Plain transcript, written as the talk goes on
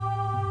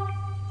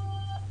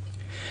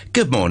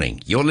Good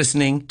morning. You're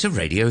listening to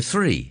Radio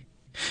 3.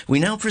 We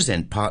now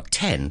present part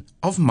 10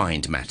 of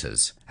Mind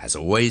Matters, as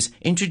always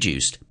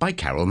introduced by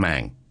Carol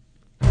Mang.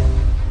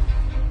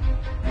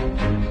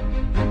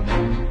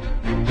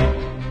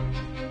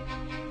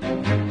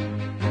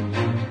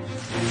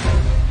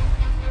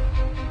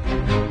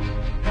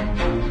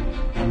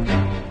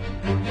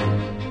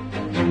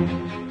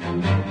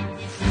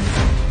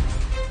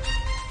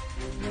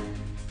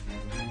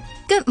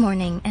 Good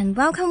morning and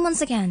welcome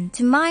once again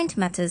to Mind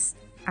Matters,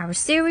 our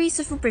series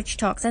of bridge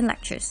talks and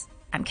lectures.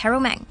 I'm Carol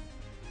Mang.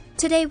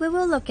 Today we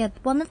will look at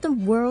one of the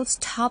world's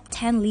top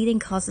 10 leading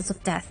causes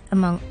of death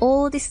among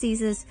all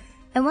diseases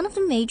and one of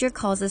the major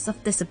causes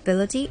of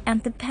disability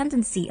and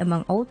dependency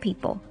among old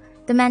people,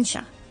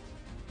 dementia.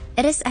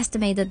 It is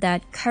estimated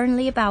that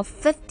currently about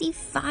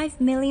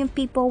 55 million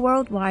people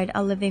worldwide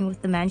are living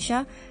with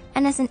dementia,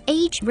 and as an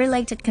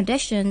age-related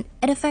condition,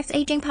 it affects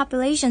aging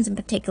populations in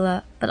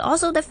particular, but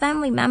also their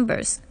family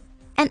members.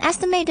 An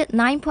estimated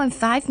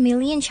 9.5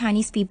 million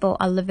Chinese people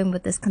are living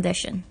with this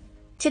condition.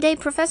 Today,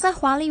 Professor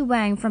Huali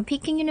Wang from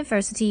Peking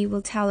University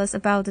will tell us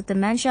about the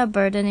dementia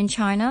burden in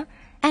China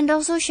and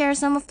also share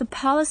some of the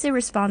policy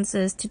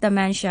responses to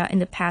dementia in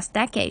the past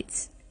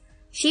decades.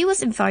 She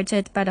was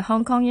invited by the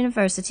Hong Kong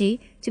University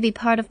to be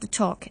part of the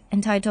talk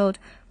entitled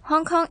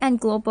Hong Kong and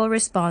Global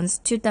Response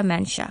to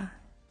Dementia.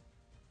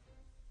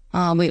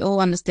 We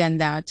all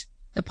understand that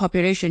the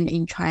population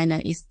in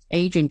China is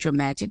aging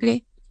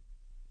dramatically.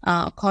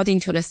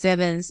 According to the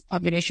 7th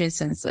population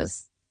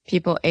census,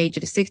 people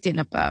aged 60 and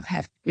above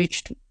have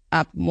reached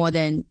up more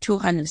than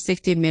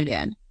 260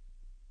 million,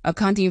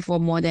 accounting for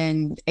more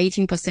than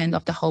 18%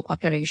 of the whole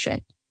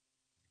population.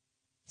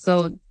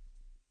 So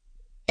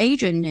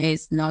aging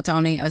is not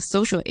only a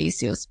social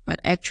issue, but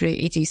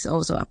actually it is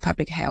also a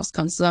public health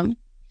concern.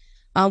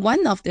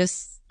 One of the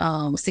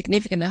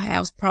significant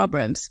health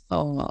problems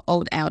for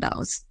old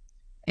adults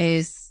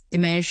is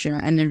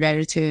dementia and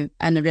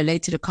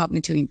related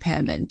cognitive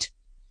impairment.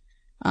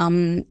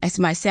 As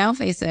myself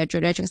as a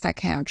geriatric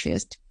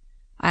psychiatrist,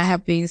 I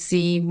have been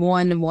seeing more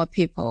and more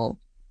people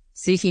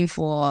seeking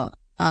for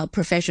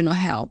professional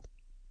help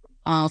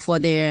for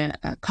their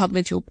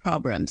cognitive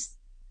problems.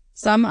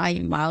 Some are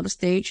in mild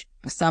stage,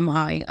 some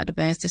are in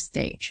advanced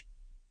stage.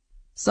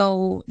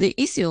 So the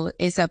issue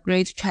is a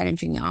great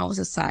challenge in our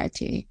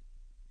society.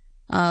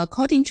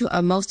 According to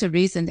a most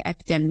recent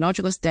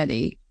epidemiological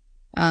study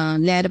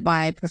led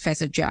by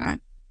Professor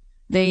Jia,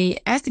 they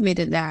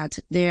estimated that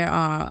there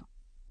are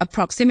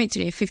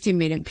approximately 50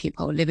 million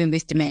people living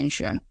with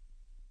dementia.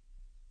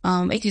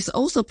 It is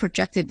also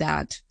projected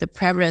that the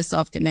prevalence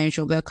of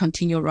dementia will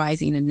continue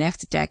rising in the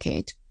next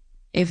decade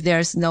if there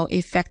is no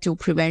effective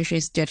prevention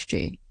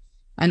strategy,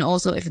 and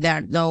also if there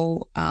are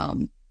no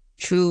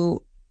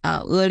true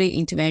early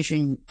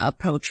intervention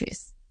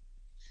approaches.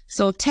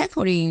 So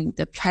tackling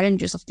the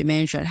challenges of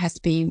dementia has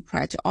been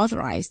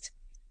prioritized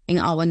in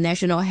our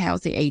National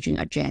Healthy Aging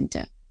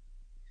Agenda.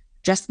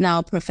 Just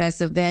now,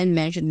 Professor Van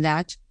mentioned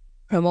that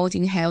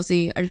promoting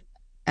healthy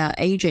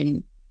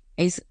aging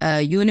is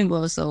a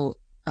universal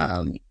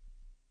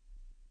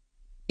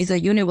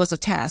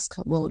task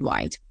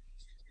worldwide.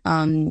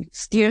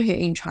 Still here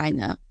in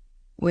China,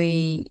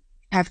 we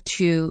have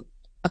to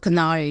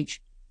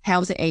acknowledge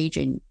healthy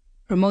aging.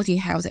 Promoting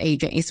healthy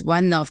aging is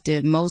one of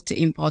the most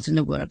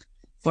important work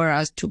for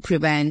us to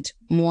prevent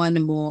more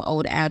and more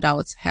old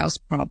adults' health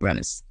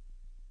problems.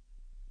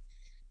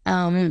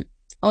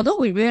 Although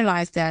we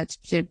realize that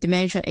the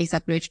dementia is a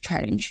great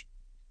challenge,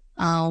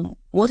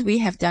 what we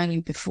have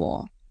done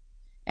before,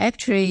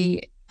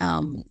 actually,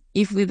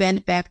 if we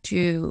went back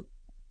to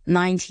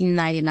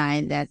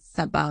 1999, that's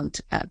about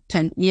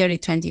nearly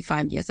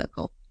 25 years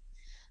ago,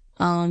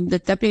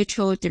 the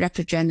WHO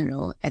Director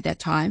General at that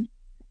time,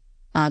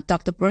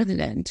 Dr.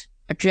 Bertland,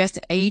 addressed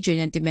aging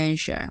and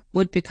dementia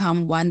would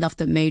become one of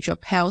the major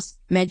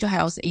mental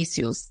health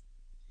issues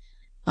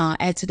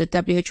at the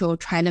WHO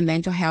China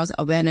Mental Health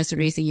Awareness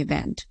Raising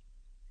event.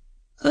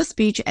 Her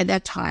speech at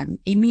that time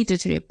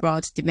immediately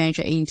brought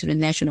dementia into the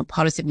national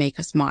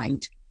policymakers'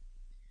 mind.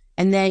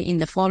 And then in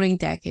the following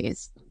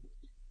decades,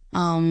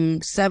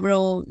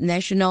 several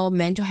national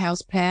mental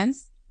health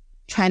plans,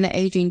 China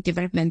Aging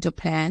Developmental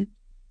Plan,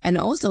 and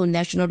also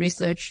national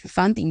research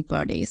funding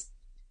bodies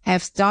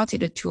have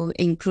started to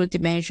include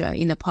dementia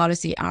in the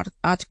policy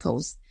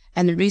articles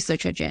and the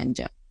research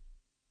agenda.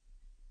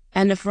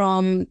 And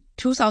from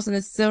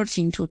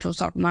 2013 to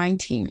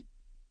 2019,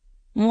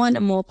 more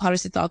and more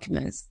policy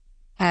documents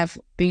have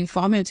been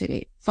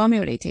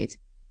formulated.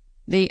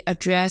 They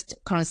addressed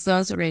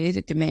concerns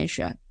related to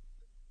dementia,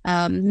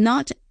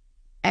 not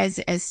as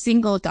a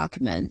single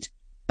document,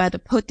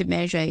 but put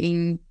dementia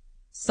in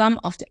some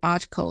of the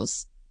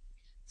articles.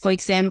 For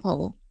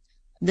example,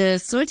 the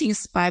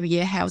 13th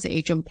Five-Year Health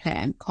Aging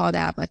Plan called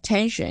up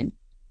attention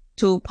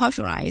to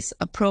popularize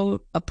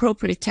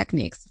appropriate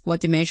techniques for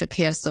dementia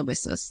care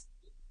services.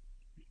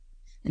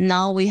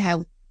 Now we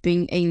have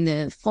been in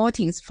the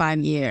 14th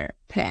Five-Year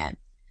Plan.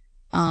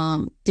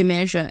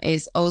 Dementia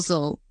is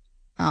also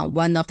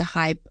one of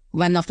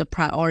the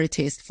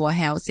priorities for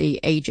healthy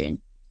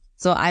aging.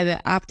 So I will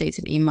update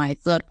it in my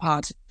third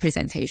part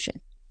presentation.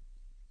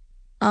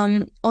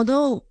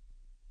 Although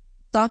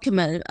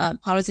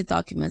policy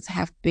documents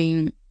have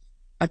been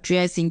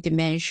addressing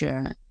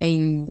dementia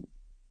in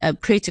a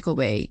critical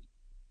way,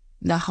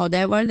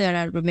 however,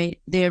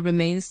 there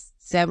remains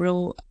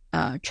several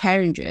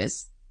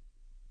challenges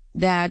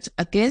that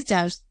against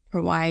us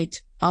provide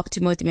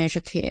optimal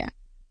dementia care.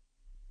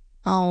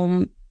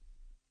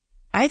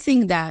 I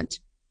think that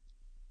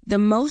the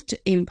most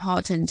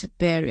important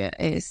barrier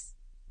is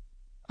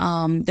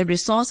the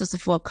resources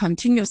for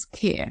continuous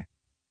care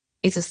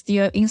is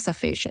still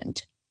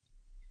insufficient.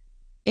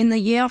 In the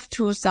year of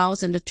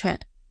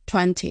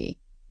 2020,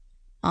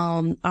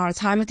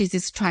 Alzheimer's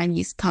disease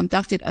Chinese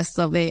conducted a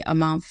survey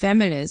among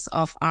families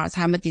of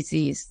Alzheimer's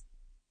disease,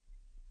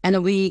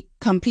 and we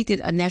completed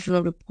a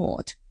national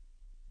report.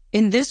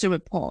 In this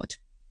report,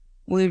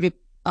 we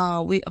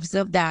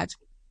observed that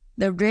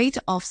the rate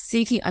of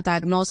seeking a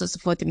diagnosis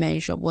for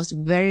dementia was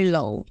very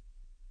low.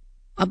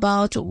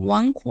 About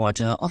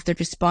 1/4 of the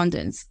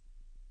respondents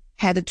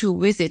had to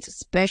visit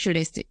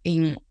specialists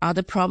in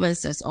other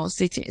provinces or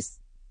cities.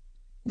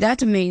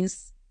 That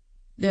means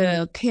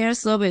the care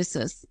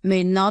services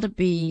may not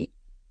be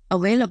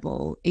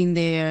available in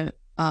their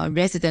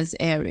residence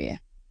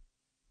area.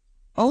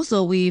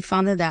 Also, we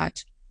found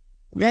that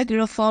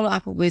regular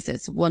follow-up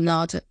visits were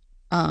not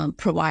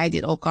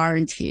provided or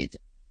guaranteed.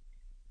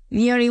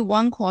 Nearly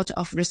 1/4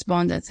 of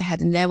respondents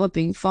had never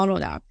been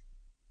followed up,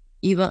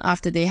 even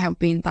after they have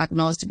been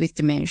diagnosed with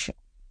dementia.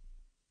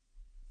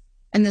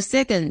 And the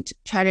second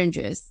challenge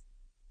is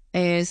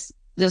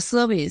the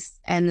service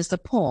and the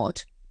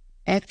support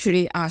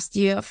actually are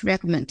still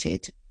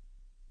fragmented.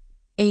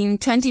 In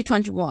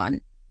 2021,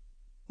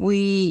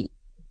 we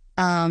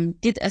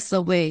did a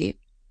survey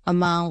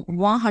among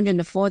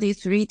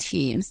 143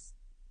 teams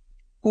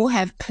who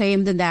have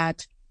claimed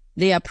that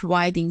they are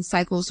providing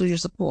psychosocial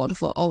support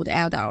for old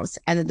adults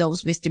and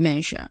those with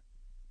dementia.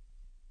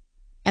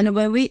 And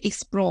when we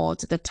explored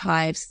the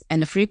types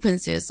and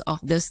frequencies of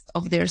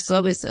their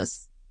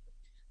services,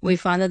 we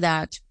found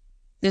that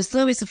the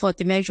service for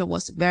dementia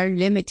was very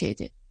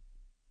limited.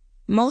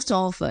 Most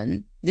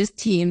often, these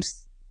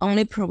teams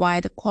only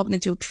provide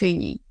cognitive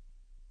training,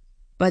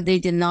 but they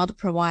did not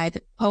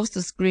provide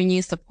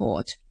post-screening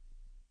support.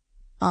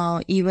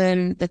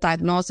 Even the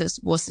diagnosis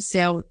was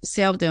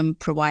seldom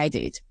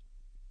provided.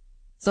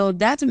 So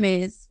that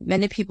means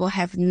many people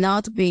have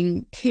not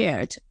been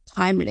cared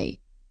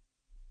timely.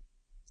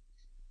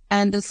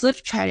 And the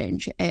third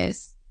challenge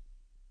is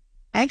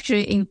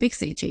actually in big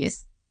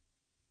cities,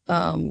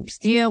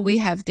 still we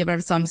have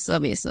developed some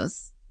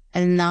services,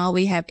 and now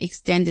we have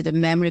extended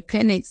memory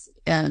clinics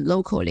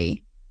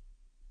locally.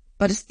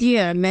 But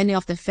still, many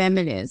of the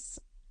families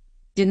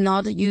did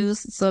not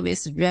use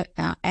service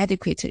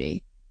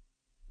adequately.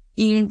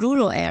 In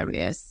rural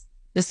areas,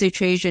 the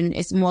situation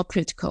is more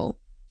critical.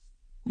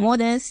 More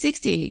than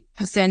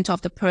 60%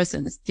 of the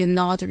persons did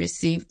not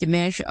receive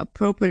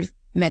dementia-appropriate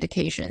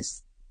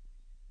medications.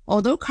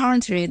 Although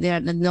currently there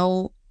are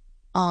no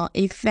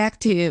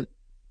effective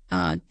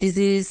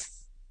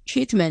disease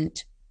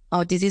treatment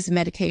or disease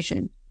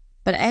medication,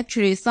 but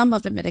actually some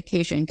of the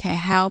medication can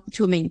help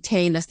to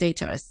maintain the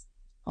status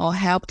or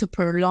help to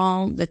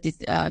prolong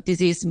the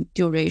disease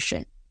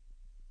duration.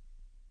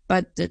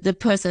 But the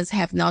persons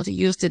have not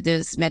used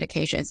these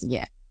medications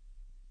yet.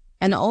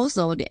 And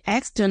also the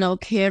external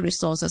care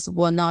resources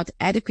were not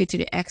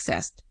adequately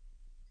accessed.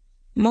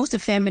 Most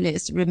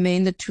families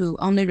remained to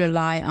only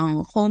rely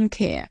on home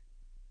care,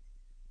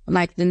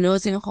 like the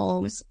nursing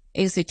homes,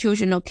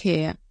 institutional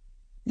care.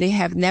 They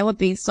have never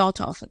been thought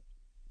of.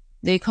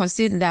 They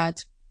consider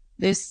that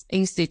this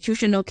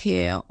institutional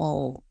care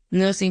or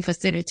nursing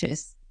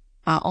facilities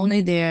are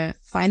only their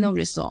final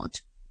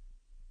resort.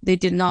 They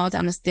did not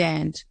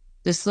understand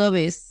the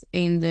service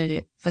in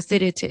the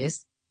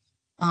facilities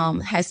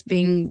has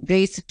been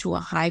raised to a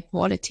high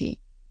quality.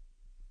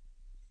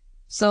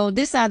 So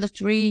these are the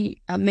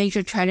three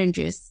major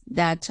challenges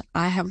that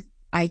I have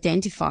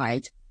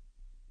identified.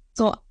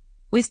 So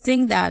we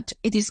think that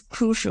it is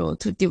crucial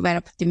to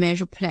develop a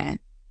dementia plan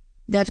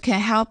that can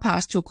help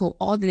us to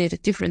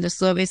coordinate different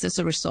services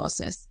and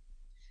resources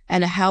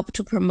and help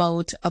to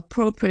promote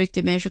appropriate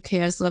dementia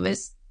care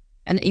service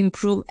and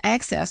improve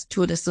access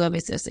to the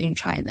services in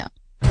China.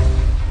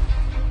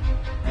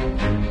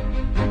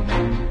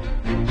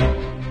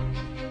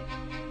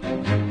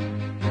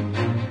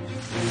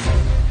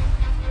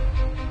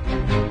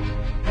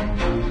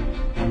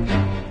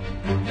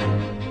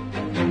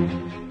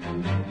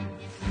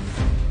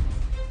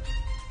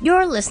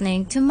 You're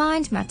listening to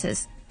Mind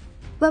Matters,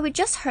 where we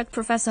just heard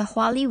Professor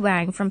Huali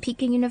Wang from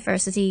Peking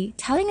University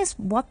telling us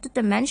what the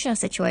dementia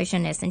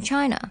situation is in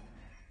China.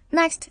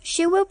 Next,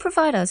 she will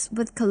provide us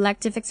with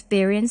collective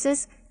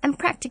experiences and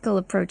practical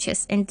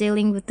approaches in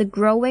dealing with the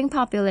growing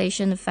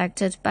population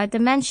affected by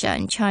dementia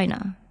in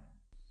China.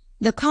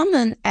 The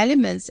common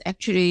elements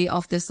actually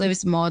of the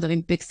service model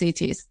in big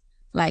cities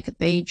like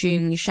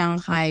Beijing,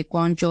 Shanghai,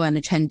 Guangzhou, and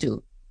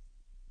Chengdu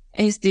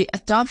is the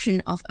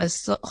adoption of a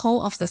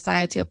whole of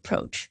society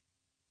approach.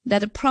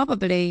 that are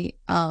probably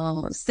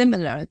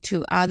similar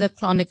to other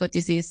chronic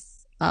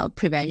disease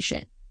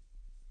prevention.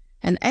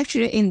 And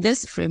actually, in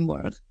this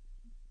framework,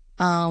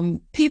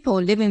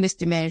 people living with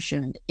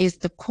dementia is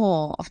the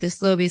core of the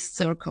service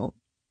circle.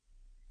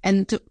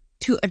 And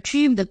to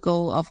achieve the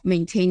goal of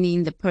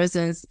maintaining the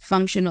person's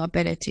functional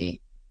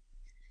ability,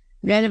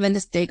 relevant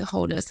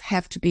stakeholders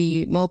have to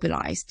be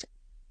mobilized.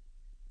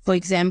 For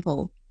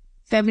example,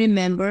 family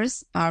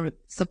members are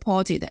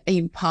supported and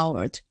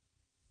empowered,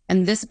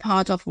 and this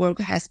part of work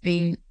has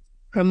been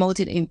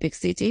promoted in big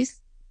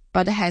cities,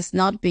 but has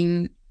not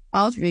been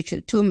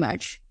outreached too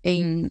much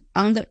in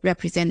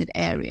underrepresented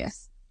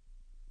areas.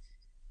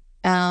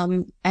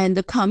 And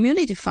the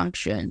community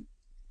function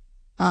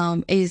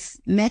is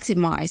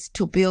maximized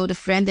to build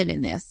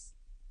friendliness.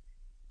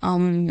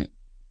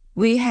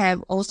 We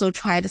have also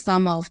tried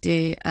some of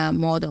the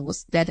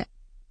models that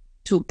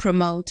to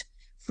promote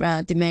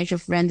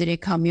dementia-friendly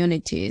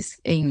communities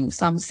in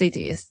some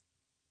cities,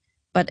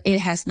 but it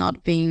has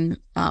not been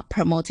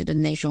promoted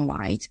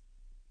nationwide.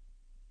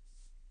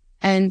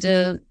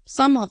 And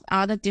some of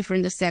other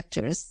different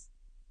sectors,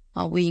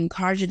 we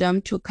encourage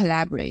them to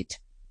collaborate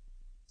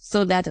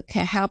so that it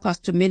can help us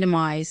to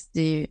minimize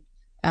the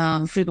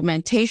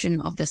fragmentation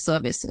of the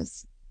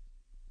services.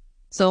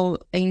 So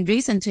in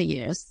recent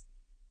years,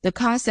 the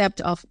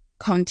concept of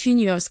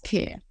continuous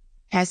care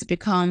has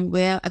become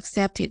well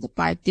accepted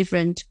by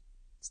different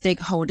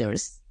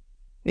stakeholders.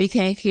 We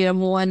can hear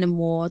more and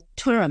more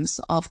terms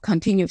of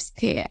continuous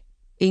care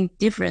in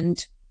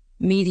different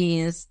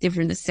meetings,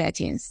 different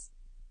settings.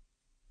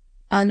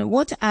 And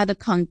what are the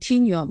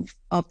continuum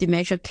of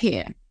dementia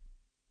care?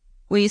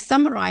 We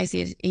summarize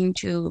it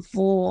into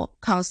 4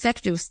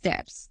 consecutive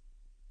steps.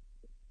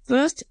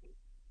 First,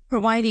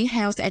 providing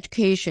health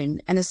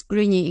education and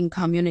screening in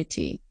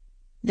community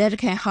that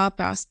can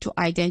help us to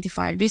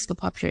identify risk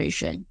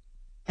population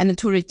and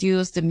to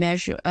reduce the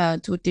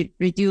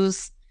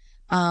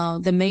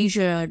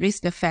major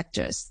risk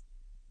factors.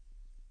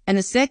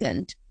 And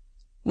second,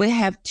 we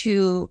have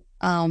to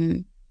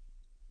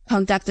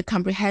conduct a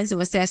comprehensive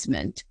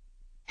assessment,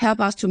 help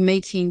us to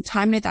making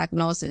timely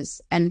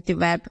diagnosis and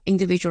develop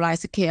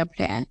individualized care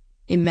plan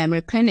in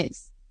memory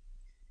clinics.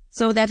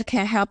 So that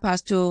can help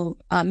us to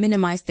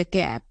minimize the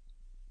gap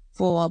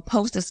for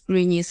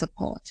post-screening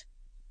support.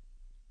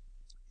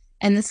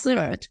 And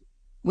third,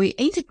 we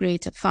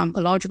integrate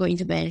pharmacological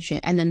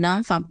intervention and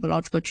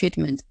non-pharmacological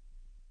treatment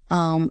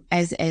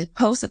as a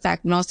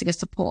post-diagnostic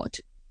support.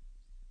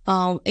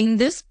 In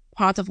this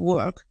part of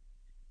work,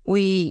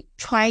 we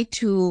try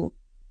to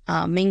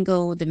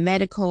mingle the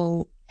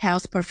medical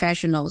health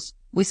professionals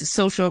with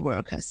social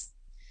workers.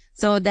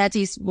 So that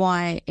is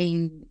why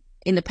in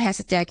the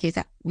past decades,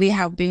 we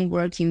have been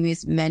working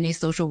with many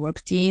social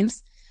work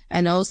teams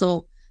and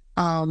also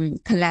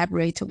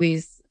collaborate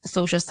with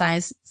social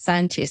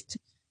scientists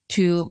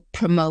to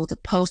promote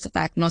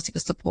post-diagnostic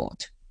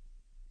support.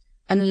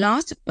 And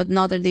last but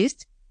not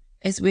least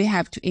is we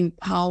have to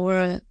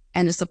empower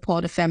and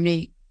support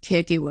family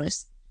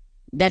caregivers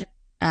that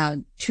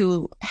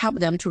to help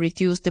them to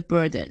reduce the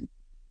burden.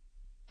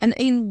 And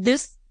in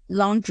this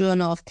long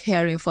journey of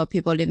caring for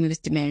people living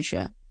with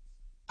dementia,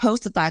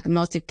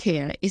 post-diagnostic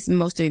care is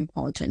most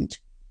important.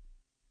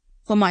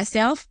 For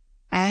myself,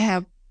 I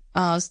have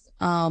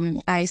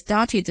I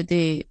started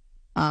the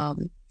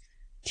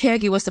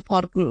caregiver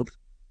support group.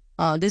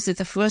 This is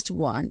the first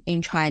one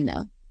in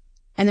China,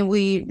 and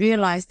we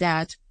realized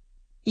that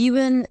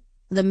even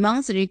the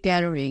monthly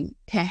gathering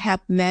can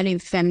help many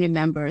family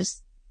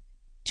members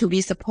to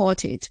be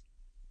supported,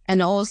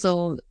 and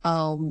also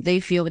they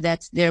feel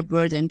that their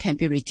burden can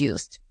be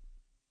reduced.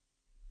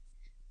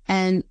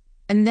 And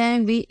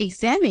then we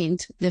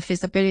examined the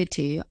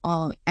feasibility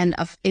and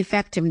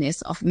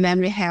effectiveness of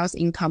memory health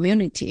in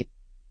community.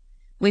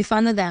 We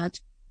found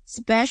that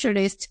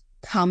specialist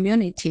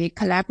community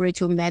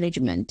collaborative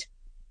management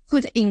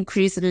could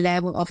increase the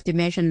level of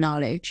dementia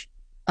knowledge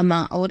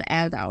among old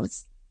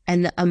adults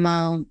and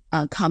among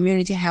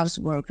community health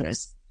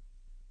workers.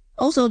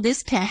 Also,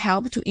 this can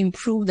help to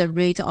improve the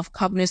rate of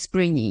cognitive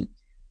screening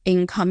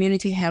in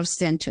community health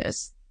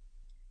centers,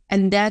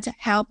 and that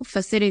help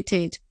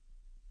facilitate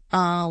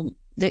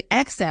the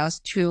access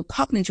to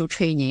cognitive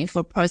training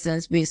for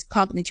persons with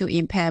cognitive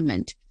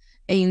impairment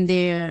in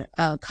their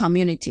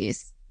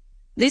communities.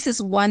 This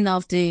is one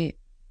of the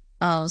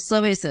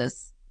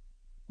services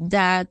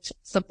that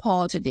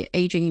support the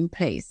aging in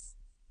place.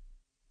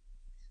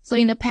 So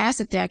in the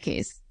past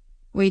decades,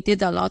 we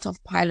did a lot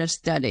of pilot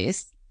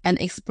studies and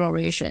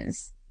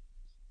explorations,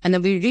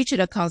 and we reached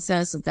a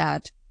consensus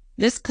that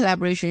this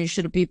collaboration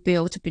should be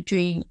built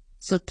between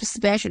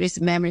specialist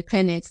memory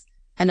clinics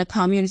and the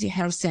community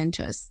health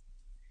centers.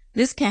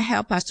 This can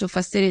help us to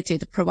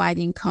facilitate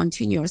providing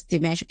continuous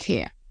dementia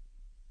care.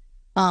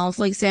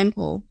 For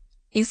example,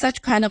 in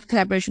such kind of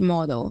collaboration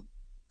model,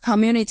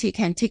 community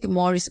can take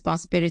more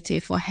responsibility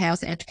for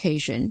health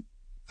education,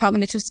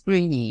 cognitive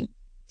screening,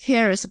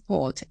 care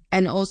support,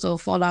 and also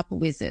follow-up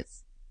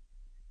visits,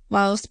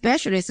 while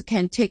specialists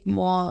can take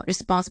more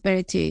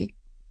responsibility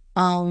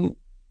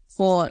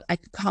for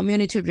like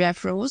community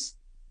referrals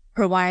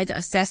provide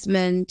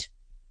assessment,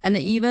 and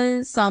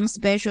even some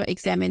special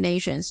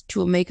examinations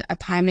to make a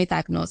timely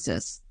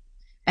diagnosis,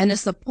 and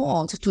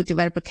support to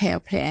develop a care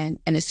plan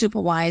and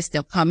supervise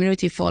the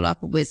community follow-up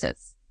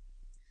visits.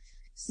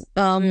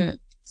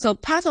 So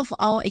part of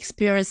our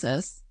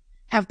experiences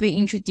have been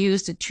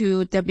introduced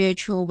to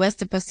WHO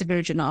West Pacific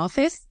Regional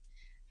Office,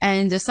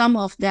 and some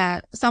of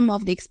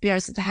the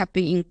experiences have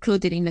been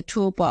included in the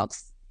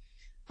toolbox.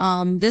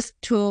 This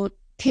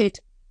toolkit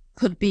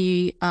could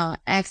be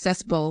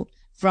accessible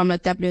from the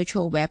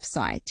WHO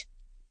website.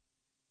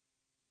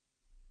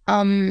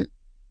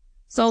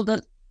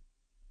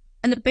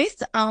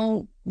 Based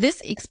on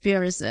these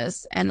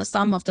experiences and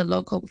some of the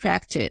local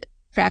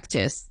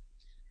practice,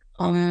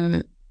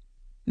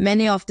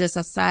 many of the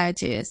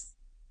societies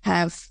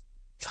have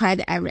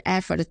tried every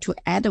effort to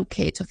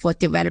advocate for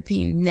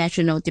developing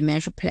national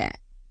dementia plan.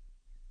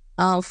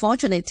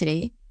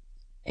 Fortunately,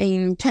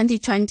 in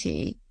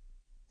 2020,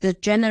 the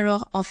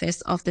General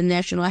Office of the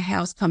National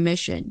Health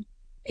Commission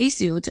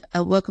issued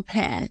a work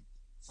plan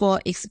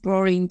for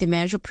exploring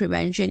dementia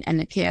prevention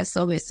and care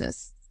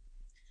services.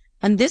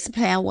 And this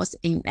plan was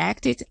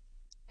enacted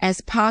as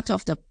part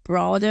of the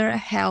broader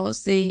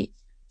Healthy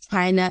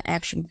China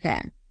Action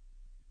Plan.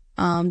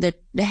 The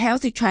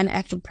Healthy China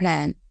Action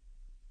Plan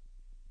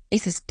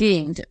is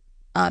schemed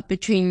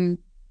between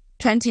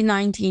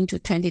 2019 to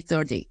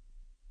 2030.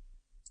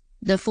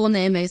 The full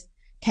name is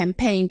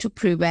Campaign to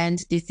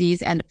Prevent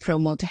Disease and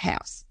Promote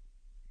Health.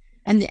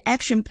 And the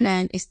action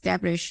plan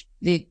established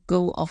the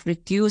goal of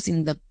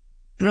reducing the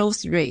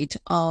growth rate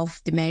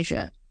of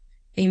dementia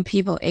in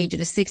people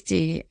aged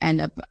 60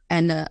 and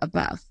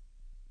above.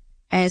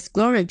 As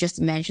Gloria just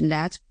mentioned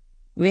that,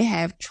 we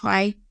have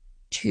tried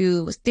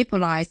to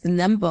stabilize the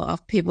number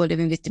of people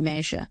living with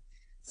dementia.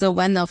 So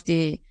one of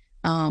the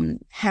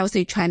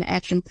Healthy China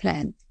Action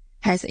Plan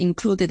has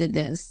included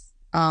this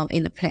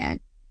in the plan.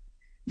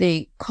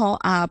 They call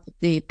up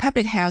the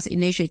public health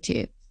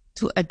initiative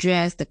to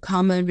address the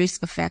common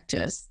risk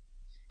factors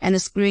and the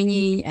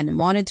screening and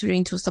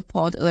monitoring to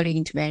support early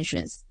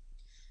interventions.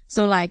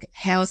 So like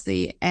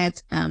healthy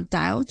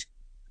diet,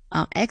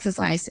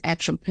 exercise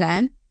action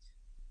plan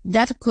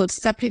that could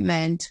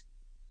supplement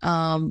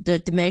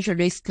the dementia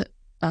risk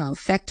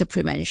factor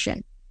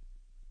prevention.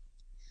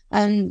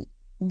 And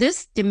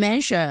this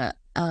dementia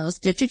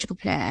strategic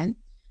plan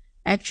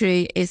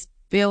actually is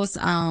built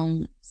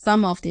on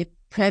some of the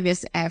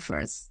previous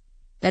efforts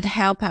that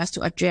help us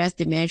to address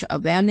dementia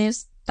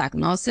awareness,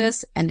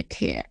 diagnosis, and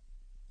care.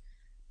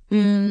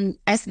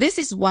 As this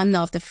is one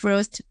of the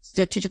first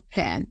strategic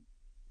plan,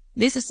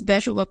 this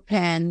special work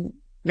plan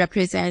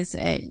represents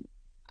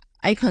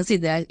I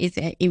consider it's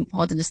an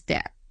important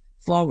step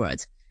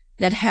forward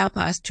that help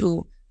us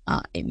to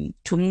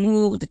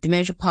move the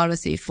dementia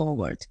policy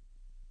forward.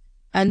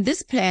 And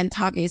this plan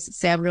targets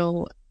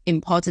several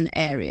important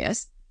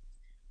areas.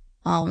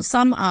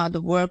 Some are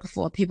the work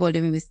for people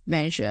living with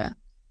dementia.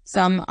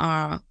 Some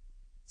are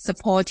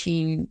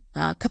supporting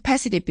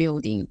capacity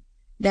building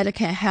that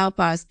can help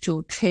us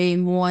to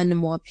train more and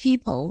more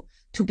people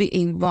to be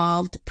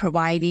involved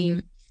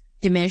providing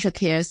dementia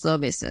care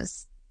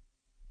services.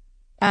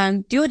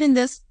 And during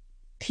this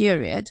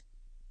period,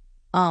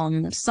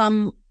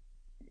 some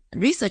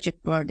research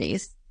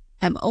bodies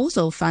have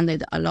also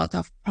funded a lot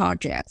of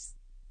projects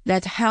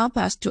that help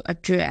us to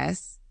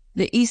address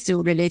the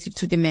issue related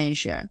to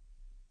dementia.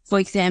 For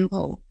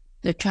example,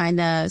 the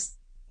China's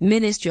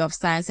Ministry of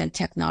Science and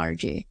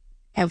Technology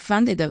have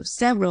funded a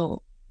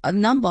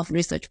number of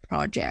research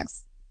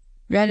projects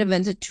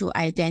relevant to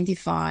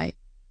identify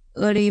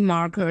early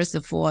markers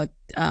for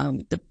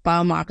the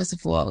biomarkers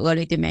for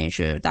early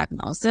dementia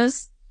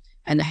diagnosis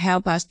and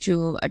help us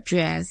to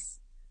address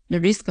the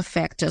risk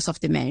factors of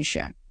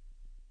dementia.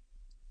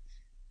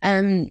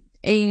 And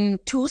in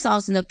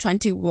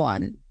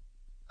 2021,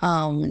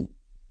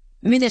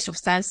 Ministry of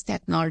Science and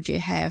Technology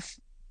have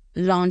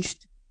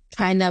launched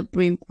China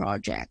Brain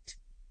Project.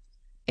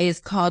 It's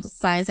called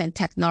Science and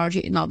Technology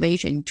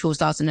Innovation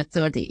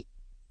 2030.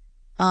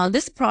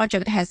 This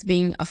project has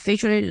been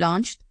officially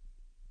launched,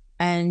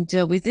 and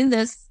within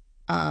this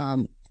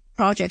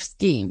project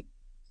scheme,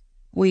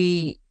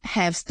 we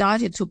have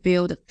started to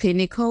build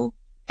clinical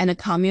and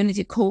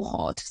community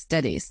cohort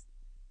studies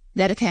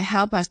that can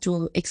help us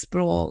to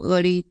explore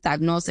early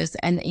diagnosis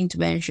and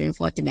intervention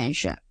for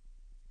dementia.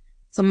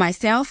 So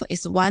myself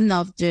is one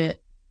of the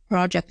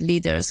project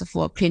leaders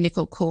for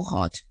clinical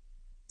cohort.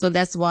 So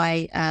that's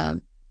why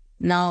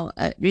now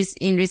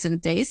in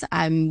recent days,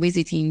 I'm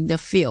visiting the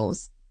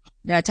fields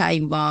that are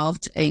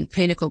involved in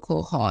clinical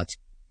cohort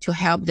to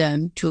help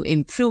them to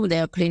improve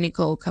their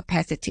clinical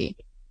capacity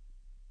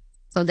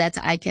so that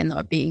I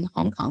cannot be in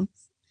Hong Kong.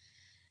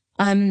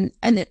 And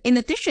in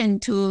addition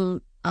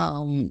to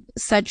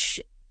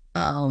such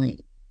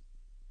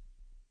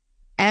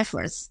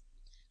efforts,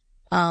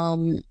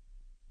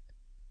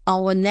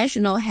 our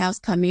National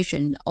Health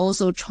Commission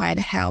also tried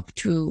to help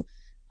to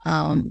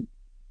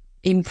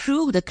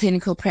improve the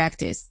clinical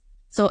practice.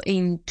 So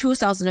in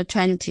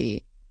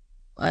 2020,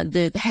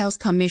 the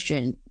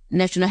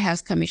National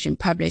Health Commission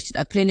published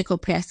a clinical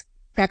practice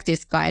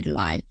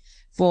guideline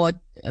for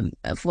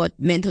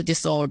mental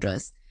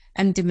disorders,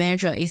 and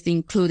dementia is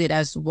included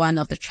as one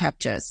of the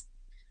chapters.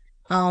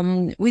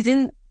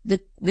 Within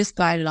this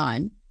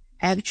guideline,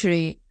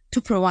 actually,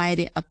 to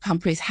provide a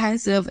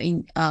comprehensive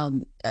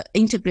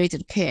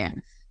integrated care,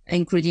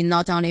 including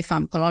not only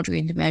pharmacological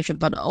intervention,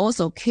 but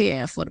also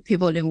care for the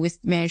people living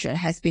with dementia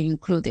has been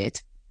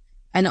included.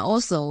 And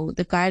also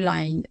the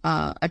guideline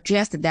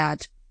addressed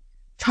that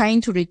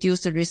trying to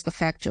reduce the risk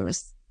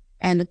factors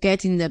and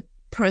getting the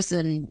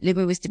person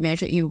living with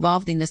dementia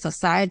involved in the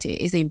society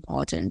is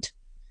important.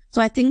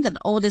 So I think that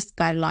all these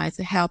guidelines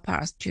help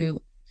us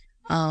to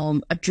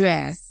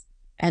address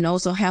and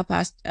also help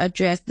us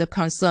address the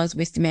concerns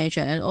with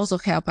dementia and also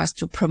help us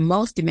to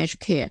promote dementia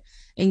care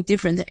in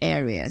different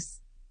areas.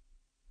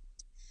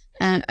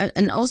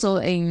 And also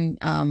in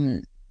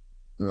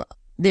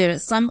there are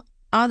some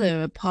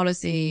other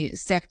policy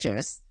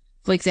sectors,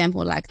 for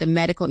example, like the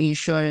medical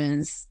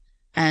insurance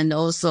and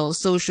also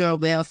social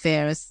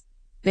welfare.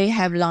 They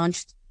have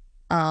launched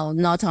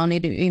not only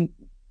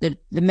the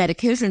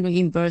medication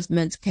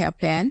reimbursement care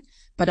plan,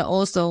 but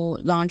also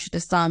launched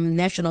some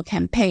national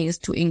campaigns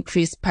to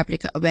increase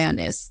public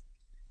awareness.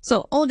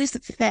 So all these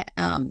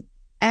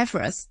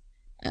efforts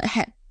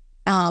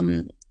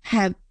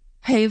have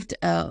paved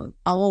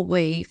our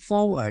way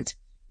forward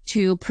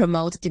to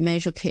promote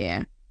dementia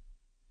care.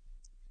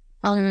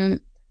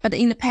 But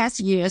in the past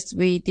years,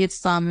 we did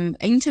some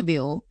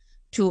interview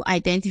to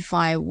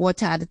identify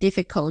what are the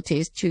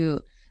difficulties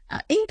to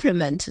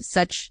implement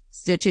such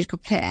strategic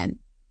plan.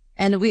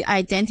 And we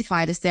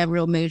identified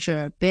several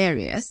major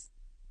barriers.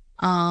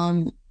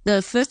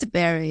 The first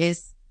barrier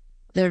is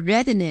the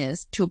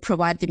readiness to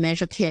provide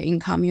dementia care in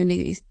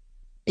community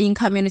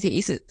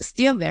is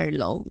still very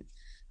low,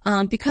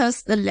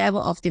 because the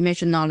level of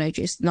dementia knowledge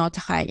is not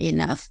high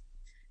enough.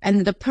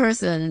 And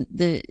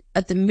the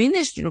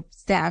administrative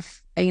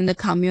staff in the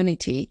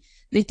community,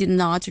 they did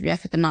not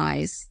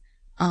recognize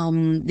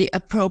the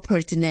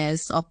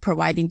appropriateness of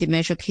providing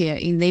dementia care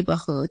in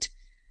neighborhood.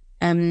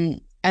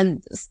 And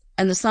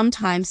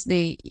sometimes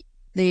they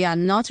are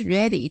not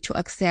ready to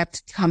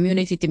accept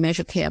community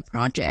dementia care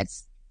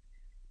projects.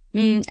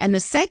 And the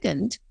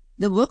second,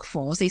 the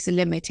workforce is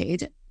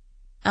limited.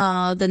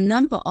 The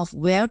number of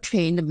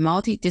well-trained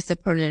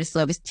multidisciplinary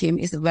service team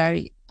is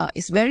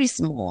very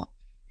small.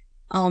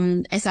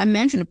 As I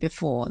mentioned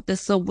before, the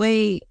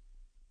survey,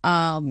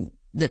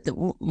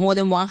 the more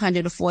than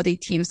 140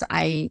 teams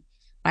I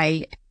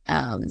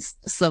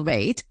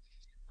surveyed,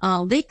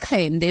 they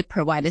claim they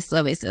provide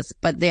services,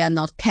 but they are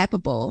not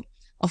capable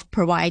of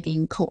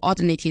providing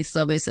coordinated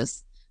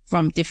services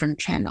from different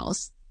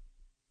channels.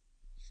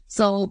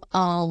 So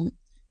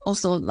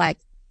also like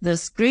the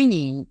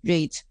screening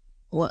rate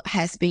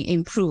has been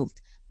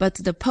improved, but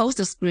the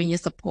post-screening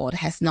support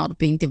has not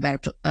been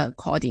developed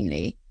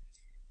accordingly.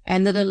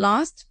 And the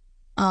last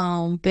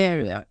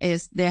barrier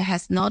is there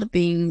has not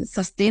been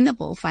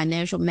sustainable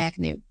financial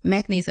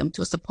mechanism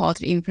to support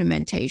the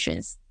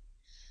implementations.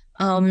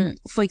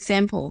 For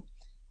example,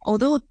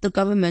 although the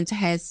government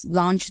has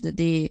launched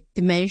the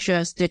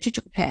dementia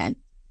strategic plan,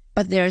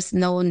 but there's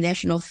no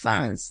national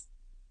funds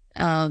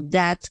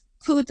that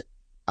could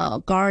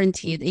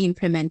guarantee the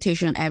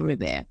implementation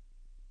everywhere.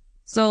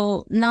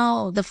 So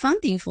now the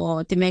funding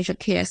for dementia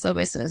care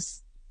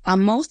services are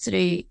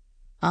mostly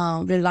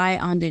rely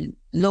on the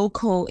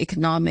local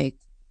economic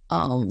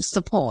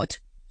support.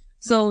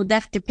 So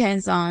that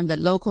depends on the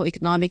local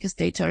economic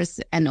status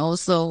and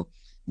also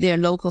their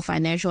local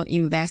financial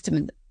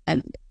investment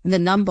and the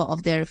number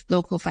of their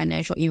local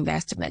financial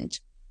investment.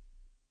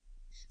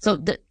 So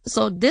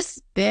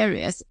these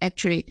barriers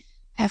actually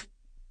have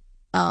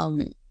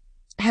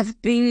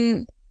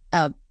been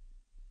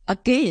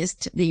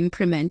against the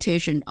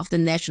implementation of the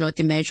national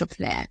dementia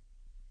plan.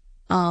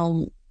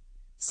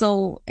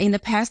 So in the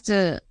past,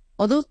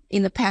 although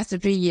in the past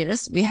 3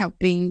 years we have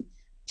been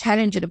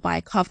challenged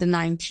by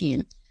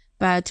COVID-19,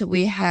 but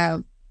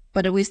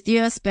we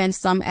still spend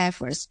some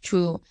efforts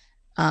to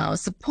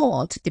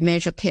support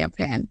dementia care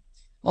plan.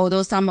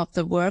 Although some of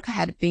the work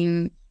had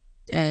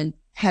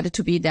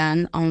to be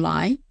done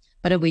online,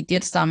 but we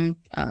did some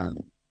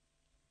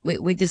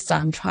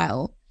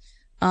trial.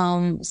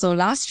 So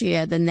last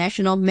year, the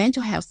National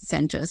Mental Health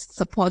Centers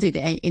supported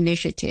an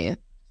initiative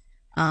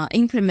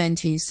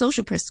implementing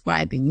social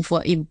prescribing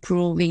for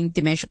improving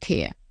dementia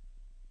care.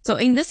 So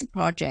in this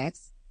project,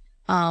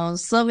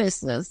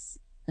 services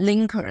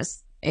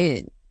linkers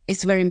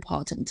is very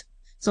important.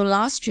 So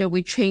last year,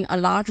 we trained a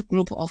large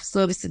group of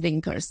service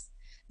linkers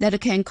that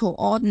can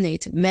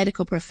coordinate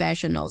medical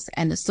professionals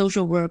and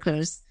social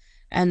workers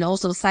and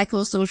also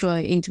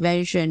psychosocial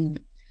intervention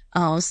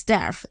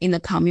staff in the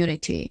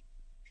community.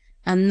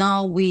 And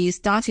now we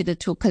started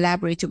to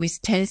collaborate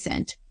with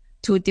Tencent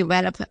to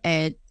develop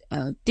a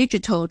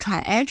digital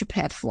triage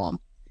platform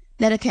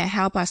that can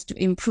help us to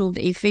improve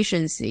the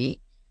efficiency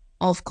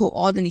of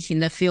coordinating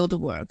the field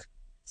work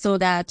so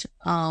that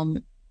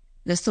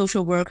the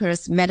social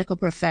workers, medical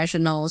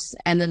professionals,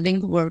 and the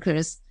link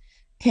workers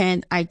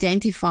can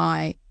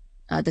identify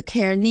the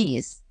care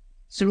needs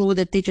through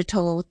the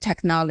digital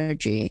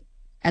technology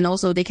and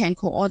also they can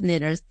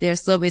coordinate their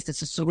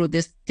services through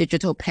this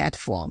digital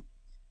platform.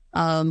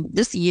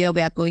 This year,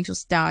 we are going to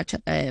start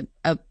a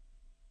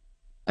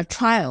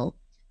trial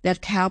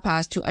that can help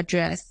us to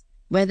address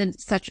whether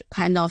such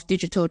kind of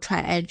digital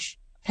tri-edge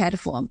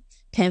platform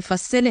can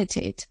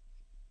facilitate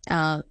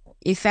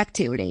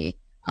effectively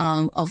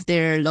of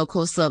their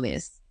local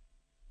service.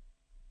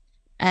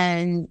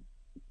 And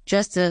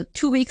just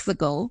 2 weeks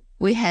ago,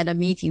 we had a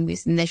meeting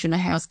with National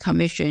Health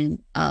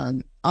Commission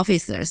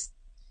officers,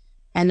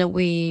 and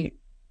we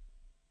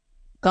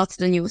got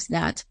the news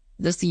that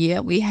this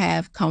year we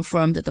have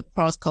confirmed the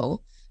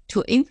protocol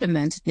to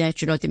implement the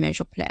National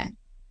Dementia Plan.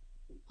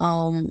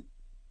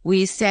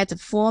 We set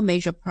 4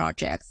 major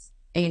projects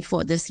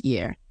for this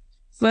year.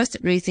 First,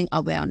 raising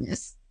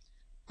awareness.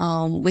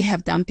 We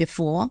have done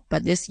before,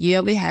 but this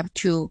year we have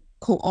to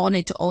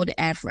coordinate all the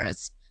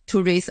efforts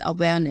to raise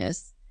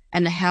awareness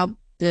and help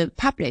the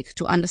public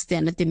to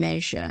understand the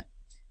dementia.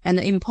 And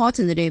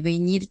importantly, we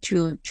need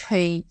to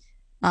train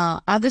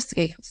other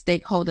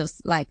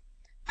stakeholders like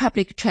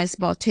public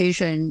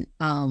transportation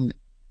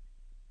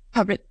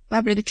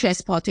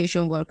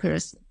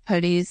workers,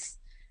 police,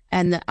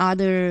 and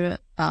other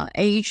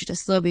aged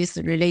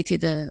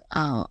service-related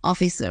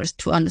officers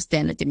to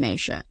understand the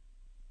dementia.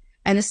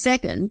 And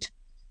second,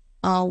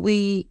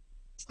 we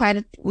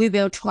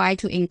will try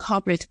to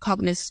incorporate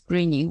cognitive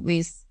screening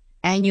with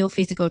annual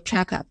physical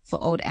checkup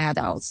for old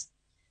adults,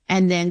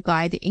 and then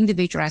guide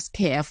individualized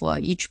care for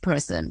each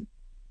person.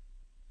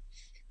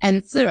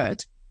 And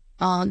third,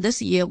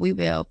 this year we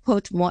will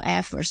put more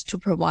efforts to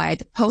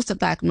provide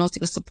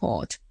post-diagnostic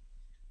support.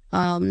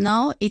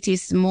 Now it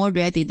is more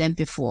ready than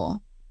before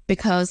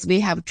because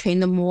we have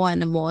trained more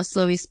and more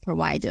service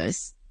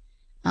providers,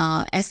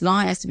 as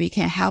long as we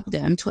can help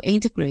them to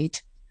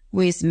integrate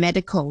with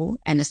medical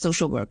and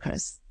social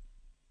workers.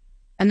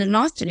 And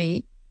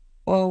lastly,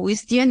 we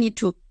still need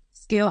to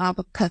scale up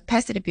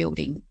capacity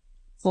building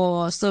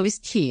for service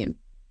team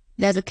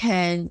that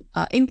can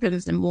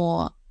implement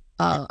more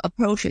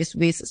approaches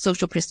with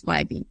social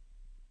prescribing.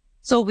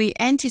 So we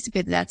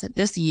anticipate that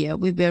this year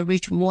we will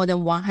reach more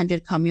than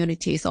 100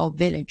 communities or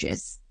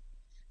villages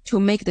to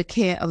make the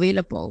care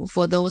available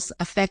for those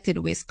affected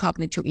with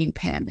cognitive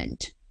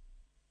impairment.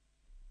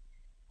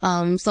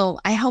 So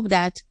I hope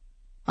that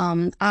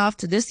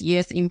after this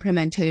year's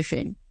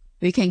implementation,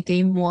 we can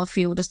gain more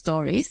field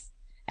stories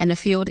and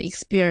field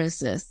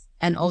experiences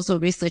and also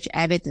research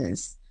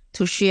evidence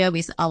to share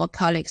with our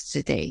colleagues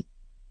today.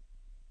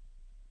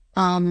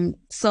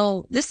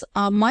 So this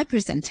my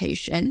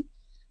presentation.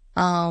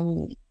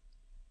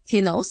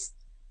 Keynotes.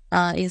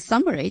 In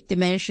summary,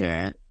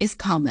 dementia is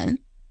common.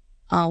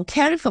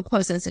 Caring for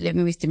persons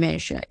living with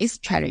dementia is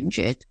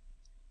challenging.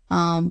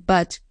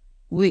 But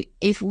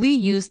if we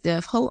use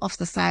the whole of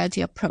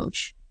society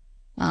approach,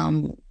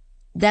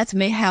 that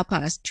may help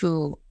us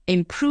to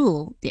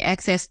improve the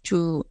access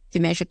to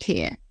dementia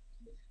care.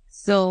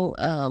 So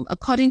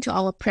according to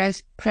our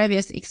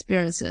previous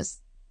experiences,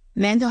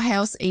 mental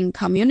health in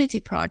community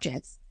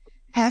projects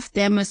have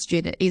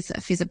demonstrated its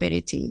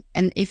feasibility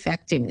and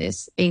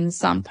effectiveness in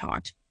some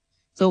part.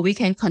 So we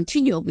can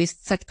continue with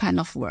such kind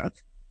of work.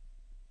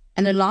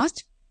 And the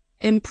last,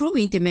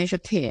 improving dementia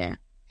care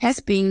has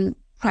been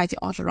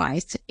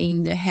prioritized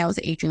in the health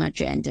aging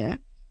agenda.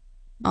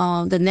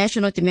 The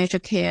National Dementia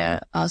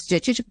Care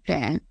Strategic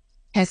Plan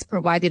has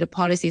provided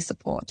policy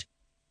support,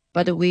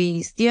 but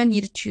we still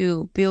need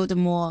to build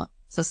more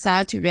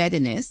society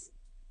readiness,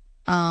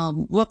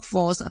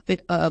 workforce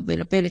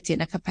availability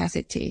and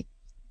capacity.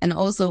 And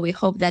also we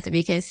hope that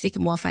we can seek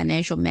more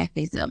financial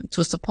mechanism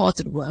to support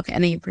the work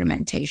and the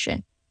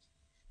implementation.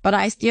 But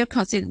I still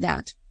consider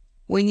that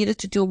we need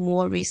to do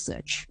more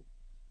research.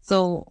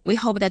 So we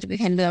hope that we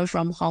can learn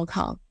from Hong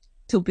Kong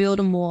to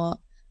build more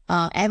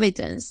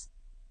evidence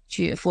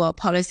for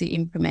policy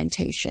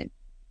implementation.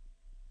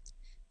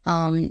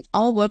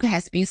 Our work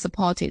has been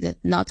supported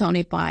not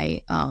only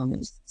by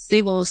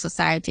civil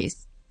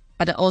societies,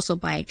 but also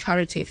by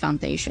charity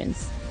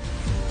foundations.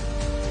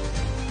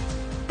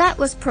 That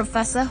was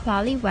Professor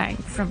Huali Wang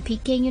from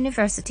Peking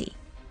University.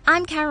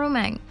 I'm Carol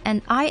Meng,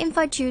 and I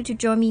invite you to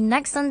join me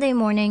next Sunday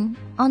morning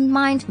on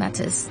Mind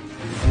Matters.